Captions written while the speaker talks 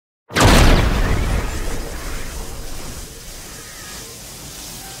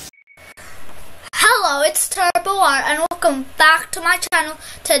Hello, it's Turbo R and welcome back to my channel.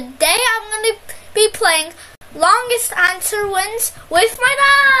 Today I'm going to be playing Longest Answer Wins with my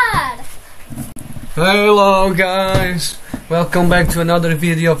dad. Hello guys, welcome back to another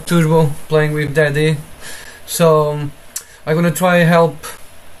video of Turbo playing with Daddy. So I'm gonna try help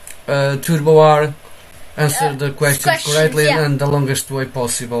Turbo R answer the questions correctly and the longest way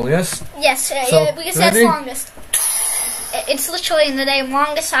possible. Yes? Yes, so, because that's longest. It's literally in the name,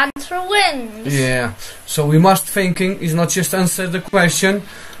 longest answer wins. Yeah, so we must thinking is not just answer the question,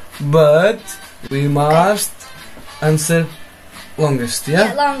 but we must answer longest, yeah?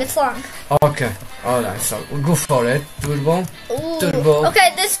 Yeah, longest long. Okay, alright, so we'll go for it, Turbo. Ooh. Turbo.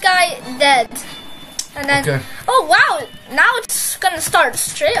 Okay, this guy dead. And then, okay. Oh wow, now it's gonna start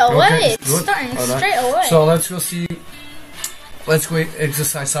straight away. Okay, it's starting straight away. So let's go see, let's go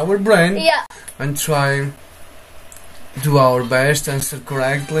exercise our brain. Yeah. And try do our best, answer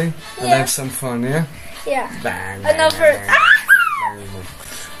correctly, and have some fun, yeah? Yeah. Bang, Another.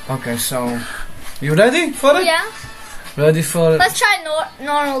 Okay, so you ready for it? Yeah. Ready for it? Let's try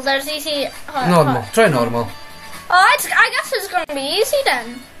normal. There's easy. Normal. Try normal. Oh, I guess it's gonna be easy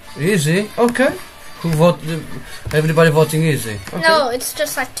then. Easy. Okay. Who vote? Everybody voting easy. Okay. No, it's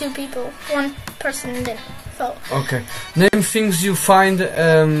just like two people. One person didn't vote. Okay. Name things you find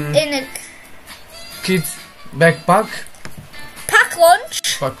in a kid's backpack. Pack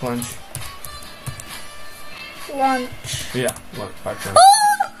lunch. Pack lunch. Lunch. Yeah. Pack lunch.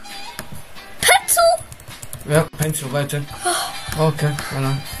 Oh! Pencil. Yeah, pencil better. Okay.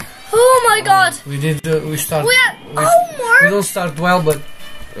 Oh my God. We did. We start. We don't start well, but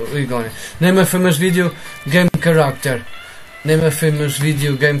we're going. Name a famous video game character. Name a famous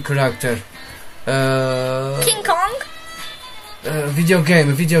video game character. King Kong. Video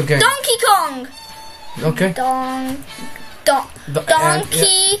game. Donkey Kong. Okay. Donkey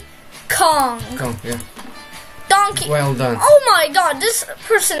Kong. Yeah. Donkey. Well done. Oh my God, this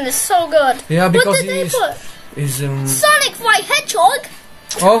person is so good. Yeah, because what did they put? Sonic White Hedgehog.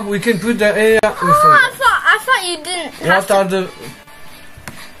 Oh, we can put that. Yeah. I thought you didn't. What are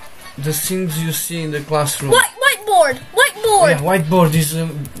the things you see in the classroom? Whiteboard. Yeah, whiteboard is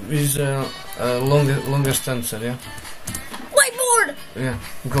longest answer. Yeah. Whiteboard. Yeah,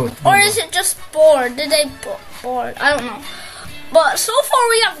 good. Or is it just board? Did they put board? I don't know. But so far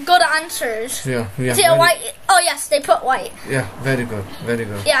we have good answers. Yeah. Is it white? Oh yes, they put white. Yeah, very good.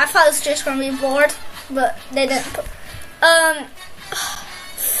 Yeah, I thought it was just gonna be board, but they didn't put.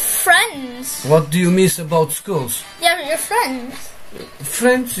 Friends. What do you miss about schools? Yeah, your friends.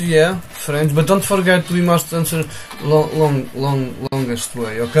 Friends, but don't forget we must answer longest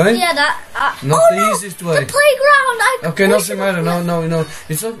way, okay? Yeah, that. Not the easiest way. The playground. Okay, nothing matter. No.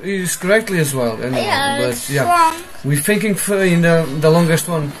 It's correctly as well. Anyway, yeah, but yeah, wrong. we're thinking in the longest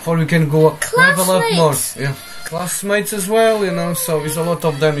one, before we can go level up more. Yeah, classmates as well. So it's a lot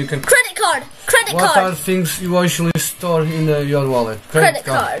of them. You can. Credit card. What are things you usually store in your wallet? Credit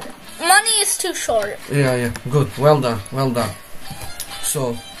card. Money is too short. Yeah. Good. Well done.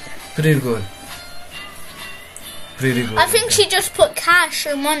 So, pretty good. I think she just put cash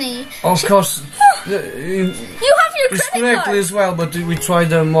or money. Of course. You have your credit it's correctly card. as well, but we try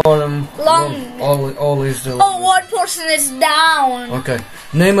the more long. Always the. Oh, one person is down. Okay.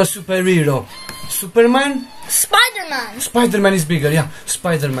 Name a superhero. Superman. Spider-Man. Spider-Man is bigger. Yeah.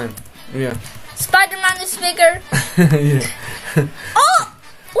 Spider-Man. Yeah. Spider-Man is bigger. Yeah. Oh,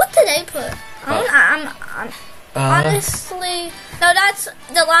 what did they put? I'm honestly, no. That's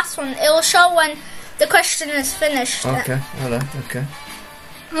the last one. It will show when the question is finished. Okay. Alright. Okay.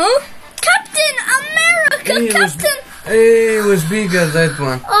 Huh? Captain America. It was bigger, that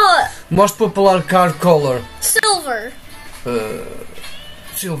one. Oh. Most popular car color. Silver.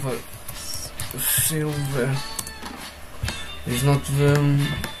 Silver. It's not the.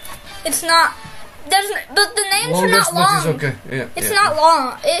 It's not. But the names are not long. It's okay. Yeah. It's not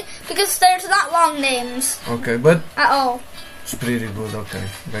long. Because there's not long names. Okay, but at all. It's pretty good. Okay,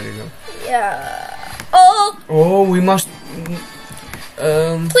 very good. Yeah. Oh. We must.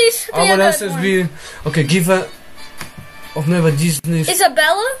 Please. Our answers be okay. Give a. Of never Disney.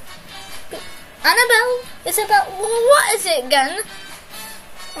 Isabella. Annabelle. Isabella. What is it again?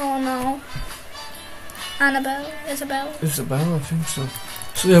 Oh no. Annabelle. Isabella, I think so.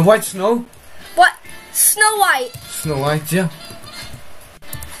 So White Snow. What? Snow White. Snow White, yeah.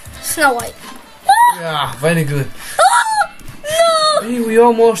 Snow White. Yeah, very good. Oh no! Hey, we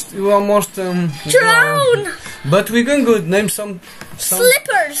almost drown. But we can good. Name some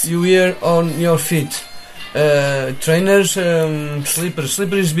slippers you wear on your feet. Trainers, slippers.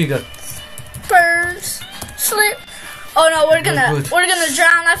 Slipper is bigger. Spurs. Oh no, we're gonna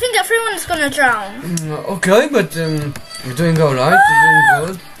drown. I think everyone's gonna drown. Okay, but you're doing alright. You're doing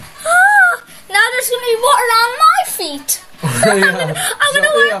good. Now there's gonna be water on my feet. Yeah. I'm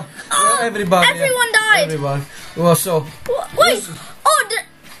gonna yeah, everybody. Everyone died. Everybody. Well, so. Wait.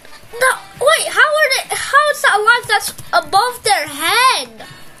 Wait. How is that alive? That's above their head.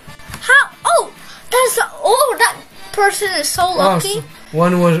 How? Oh, that person is so lucky. So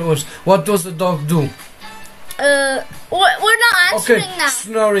one was. What does the dog do? We're not answering okay, now.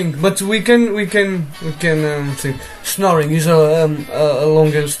 Snoring, but we can think. Snoring is a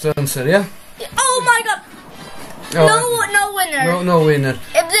longest answer, yeah. Oh my god. No winner. No winner.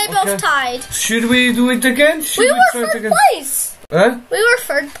 If they both tied. Should we do it again? We were third place. Huh? We were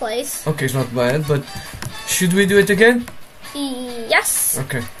third place. Okay, it's not bad, but should we do it again? Yes.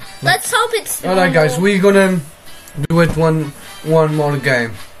 Okay. Let's hope it's alright, guys. We're gonna do it one more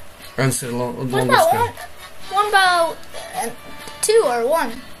game. Answer longest game. What about 2 or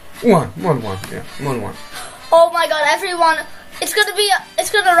 1? One. Yeah, 1. Oh my god, everyone! It's gonna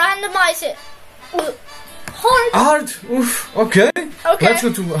randomize it. Hard. Oof. Okay. Let's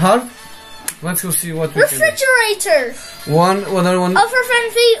go to hard. Let's go see what we refrigerator. Can do. Another one. Oh, for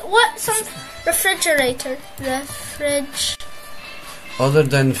friendly. What? Some refrigerator. Other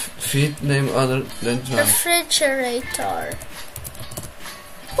than feet, name other than refrigerator.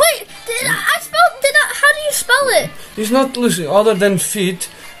 Wait, how do you spell it? It's not Lucy. Other than feet,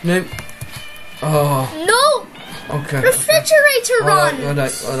 name. Oh. No. Okay. Refrigerator run.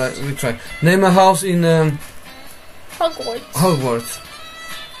 Alright. We try. Name a house in Hogwarts.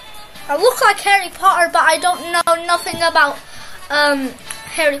 I look like Harry Potter, but I don't know nothing about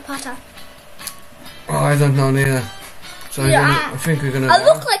Harry Potter. Oh, I don't know neither. So yeah, I think we're gonna. I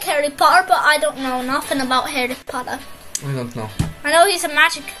look like Harry Potter, but I don't know nothing about Harry Potter. I don't know. I know he's a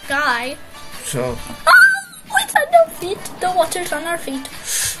magic guy. So. Oh, it's on our feet. The water's on our feet.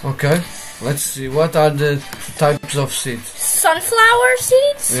 Okay, let's see. What are the types of seeds? Sunflower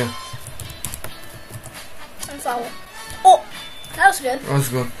seeds? Yeah. Sunflower. Oh, that was good. That was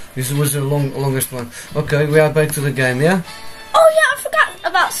good. This was the longest one. Okay, we are back to the game, yeah? Oh yeah, I forgot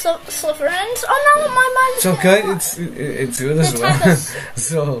about Slytherins. Oh no, my mind. It's okay. It's good as well.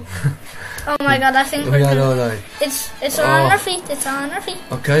 So. Oh my god, I think we are alright. It's on our feet. It's on our feet.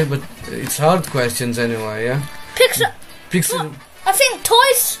 Okay, but it's hard questions anyway, yeah. Pixar. Well, I think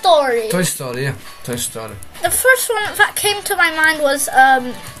Toy Story. Toy Story, yeah. Toy Story. The first one that came to my mind was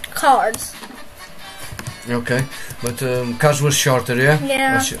Cars. Okay, but Cars was shorter, yeah.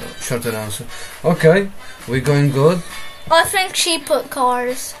 Yeah. Shorter answer. Okay, we're going good. I think she put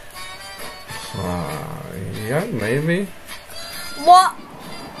Cars. Yeah, maybe. What?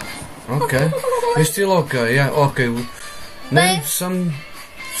 Okay, you're still okay, yeah, okay. Name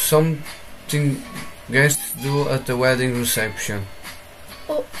something guests do at the wedding reception.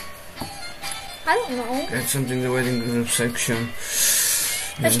 Oh, I don't know. That's something the wedding reception.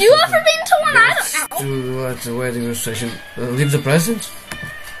 Have you ever been to one? I don't know. Do at the wedding reception. Leave the presents?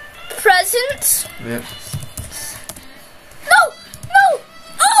 Presents? Yeah. No!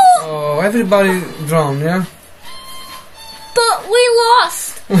 Oh, everybody drowned, yeah? But we lost.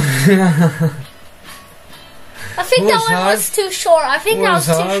 I think that one was too short. I think that was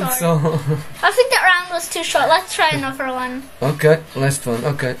too short. So I think that round was too short. Let's try another one. Okay, last one.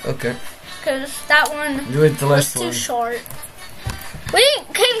 Okay. Because that one do it the last was one. too short. We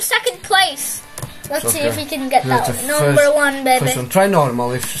came second place. Let's see if we can get that one. Number one, baby. First one. Try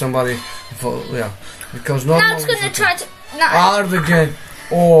normal if somebody... yeah. Because normal... Now it's going to try to... Hard again.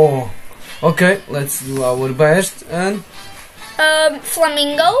 Oh. Okay, let's do our best and...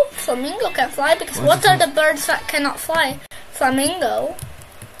 Flamingo. Flamingo can fly because what are the birds that cannot fly? Flamingo.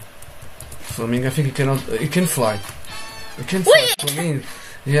 Flamingo, I think it cannot... It can fly. It can fly. Wait. Flamingo.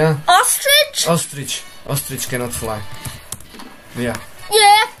 Yeah. Ostrich? Ostrich cannot fly. Yeah.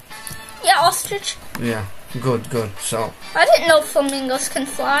 Yeah, ostrich. Yeah. Good. So. I didn't know flamingos can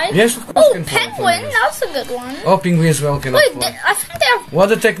fly. Yes, of course can fly. Penguin. That's a good one. Oh, penguin as well cannot fly. I think they're... What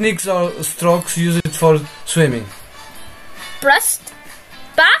the techniques or strokes use it for swimming? Breast,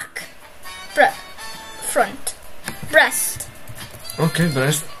 back, front, breast. Okay,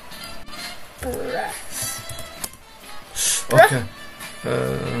 breast. Okay.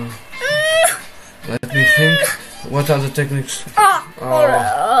 Let me think. What are the techniques? We're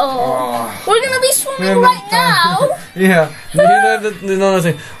gonna be swimming right now. Yeah. Another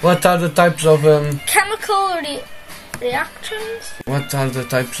thing. What are the types of chemical reactions? What are the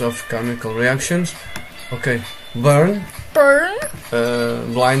types of chemical reactions? Okay. Burn.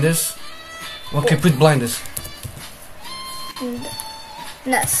 Blindness. Okay, put blindness.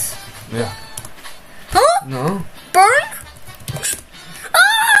 Ness. Yeah. Huh? No. Burn?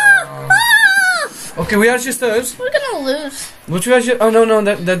 Okay, we are just us. We're gonna lose. But we are just. Oh no,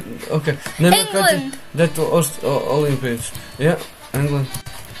 that. Okay. England. That Olympics. Yeah, England.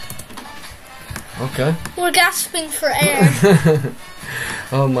 Okay. We're gasping for air.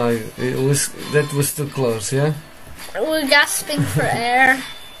 Oh my! That was too close. Yeah. We're gasping for air.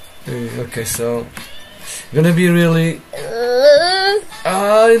 Okay, so gonna be really.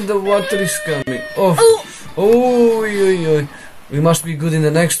 The water is coming. Oh. We must be good in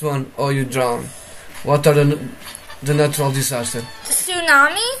the next one, or you drown. What are the natural disaster?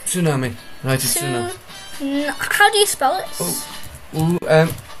 Tsunami? Tsunami. Right, it's tsunami. How do you spell it?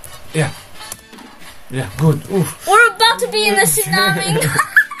 Yeah. Yeah, good. Oof. We're about to be in the tsunami.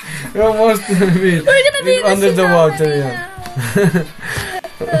 We're almost We're gonna be under the water, yeah.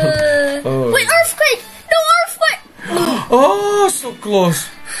 Wait, earthquake! No, earthquake! Oh, so close.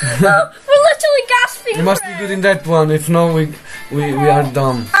 We're literally gasping. We must be good in that one. If not, we are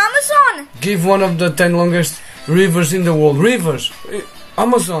dumb. Amazon. Give one of the 10 longest rivers in the world. Rivers.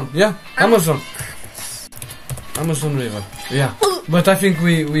 Amazon. Yeah. Amazon. Amazon River. Yeah. But I think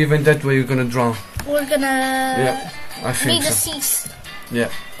we went that way. You're gonna drown. We're gonna. Yeah. I think be so. deceased. Yeah.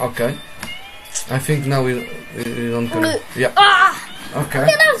 Okay. I think now we don't gonna. Yeah. Okay.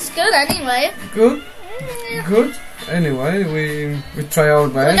 Yeah, that was good anyway. Good. Yeah. Good. Anyway, we try our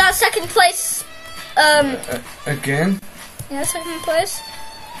best. We got second place. Again. Yeah, second place.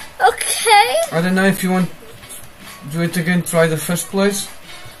 Okay. I don't know if you want to do it again. Try the first place,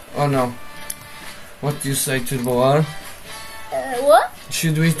 or no? What do you say, Turbo R? What?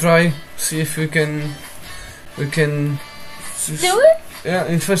 Should we try? See if we can. Do it? Yeah,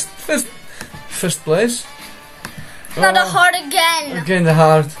 in first place. Not the heart again. Again the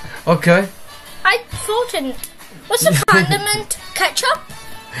heart. Okay. I thought in. What's the condiment? Ketchup?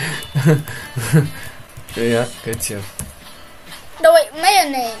 Yeah, ketchup. No, wait,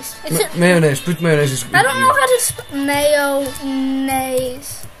 mayonnaise. Mayonnaise. Put mayonnaise. I don't know how to spell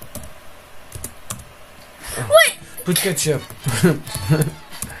mayonnaise. Wait. Put ketchup.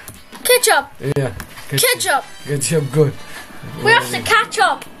 Ketchup. Yeah. Ketchup. Ketchup. Good. We have to catch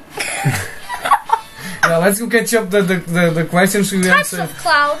up. Yeah, let's go catch up the questions we Types answered. of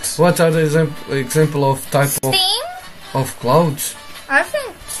clouds. What are the example of type Steam? of clouds? I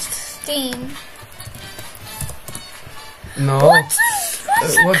think steam. No. What?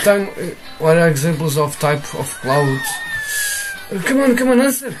 What are examples of type of clouds? Come on,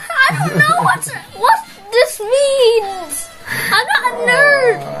 answer. I don't know what this means. I'm not a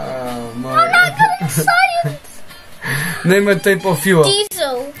nerd. I'm not good at science. Name a type of fuel.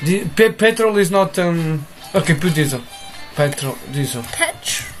 Diesel. Petrol is not. Okay, put diesel. Diesel.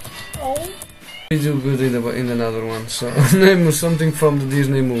 Petrol. We do good in another one. So name something from the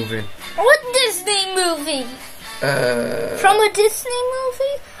Disney movie. What Disney movie? From a Disney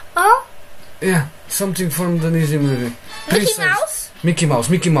movie? Yeah, something from the Disney movie. Mickey Mouse?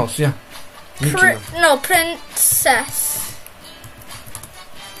 Mickey Mouse, yeah. No, Princess.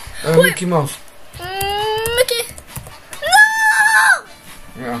 Mickey Mouse. Mickey. No!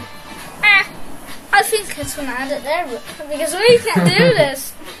 Yeah. I think it's gonna end it there because we can do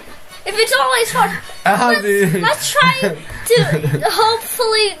this. If it's always hard, let's try to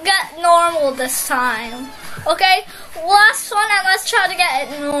hopefully get normal this time. Okay, last one, and let's try to get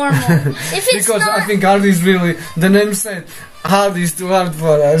it normal. If it's because I think hard is really the name said hard is too hard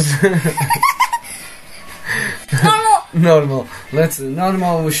for us. Normal.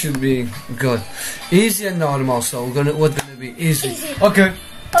 Normal. We should be good. Easy and normal. So what's gonna be easy. Okay.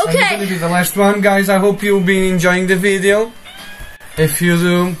 And it's gonna be the last one, guys. I hope you've been enjoying the video. If you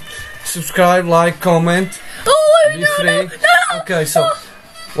do, subscribe, like, comment. Be free. Okay. So,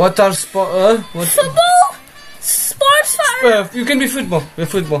 what are football? Sports. You can be football.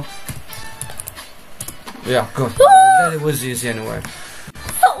 Yeah, good. That was easy anyway.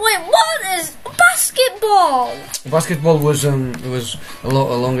 Wait, what is basketball? Basketball was a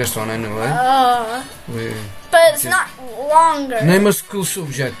longest one anyway. But it's not longer. Name a school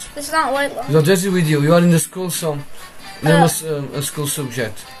subject. It's not way long. So just with you. You are in the school, so name us a school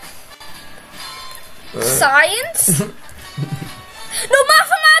subject. Science? No,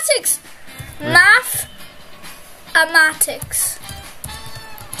 mathematics.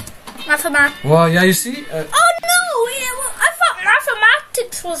 Mathematics. Well, yeah, you see. Oh no! I thought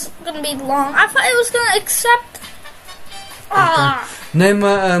mathematics was gonna be long. I thought it was gonna accept. Okay. Name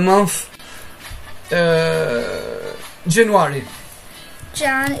a month. January.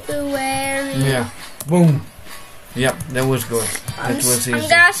 Yeah. Boom. Yeah, that was good. That was easy. I'm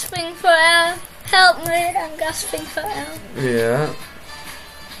gasping for air. Help me! I'm gasping for air. Yeah.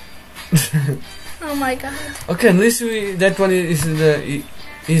 Oh my god. Okay, at least that one is the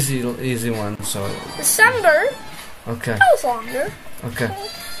easy one. So. December. Okay. That was longer. Okay.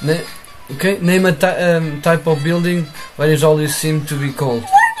 Okay. Name a type of building where it always seems to be cold.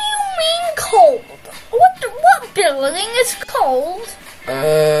 What do you mean cold? What building is cold?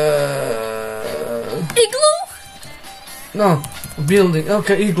 Igloo? No, building.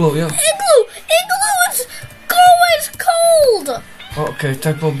 Okay, igloo. Yeah. Igloo is always cold. Okay,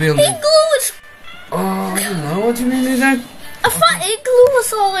 type of building. Igloo is. Oh, I don't know. What do you mean is that? I thought igloo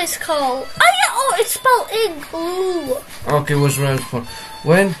was always cold. It's spelled igloo. Okay, was right for.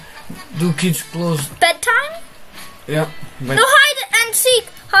 When do kids close? Bedtime? Yeah. No, hide and seek.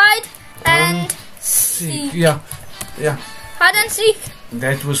 Hide and seek. Yeah. Hide and seek.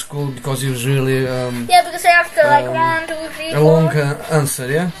 That was cool because it was really Yeah, because they have to like 1, 2, 3, 4. a long answer.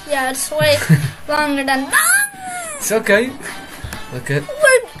 Yeah. Yeah, it's way longer than. It's okay. Okay.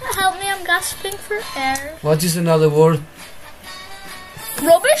 Help me, I'm gasping for air. What is another word?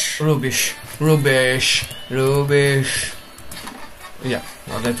 Rubbish? Rubbish. Yeah,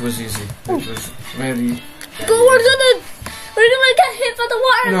 well, that was easy. That was very. But we're gonna get hit by the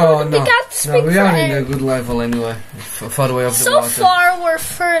water. No, we are in a good level anyway. Far away off the water. So far, we're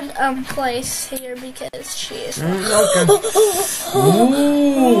third place here because she is. Okay.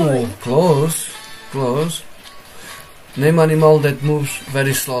 Ooh, close. Name animal that moves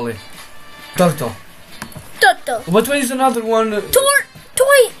very slowly. Turtle. What is another one?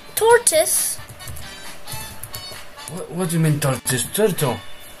 Tortoise. What do you mean tortoise? Turtle.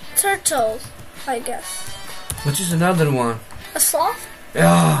 Turtle, I guess. What is another one? A sloth?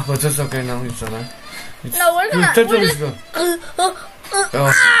 Yeah, but that's okay now. It's alright. No, we're gonna. Turtle is good.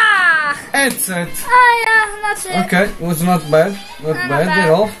 That's it. Yeah, that's it. Okay, was not bad. Not bad at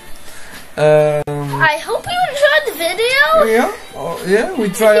all. I hope you enjoyed the video. Yeah, we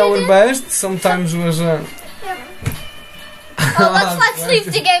try our best. Sometimes was. Let's leave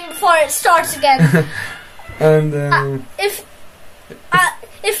the game before it starts again. And if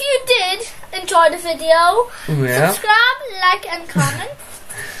you did enjoy the video, subscribe, like, and comment.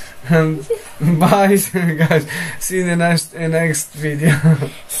 And bye, guys. See you in the next video.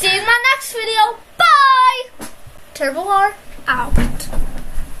 See you in my next video. Bye. Turbo R out.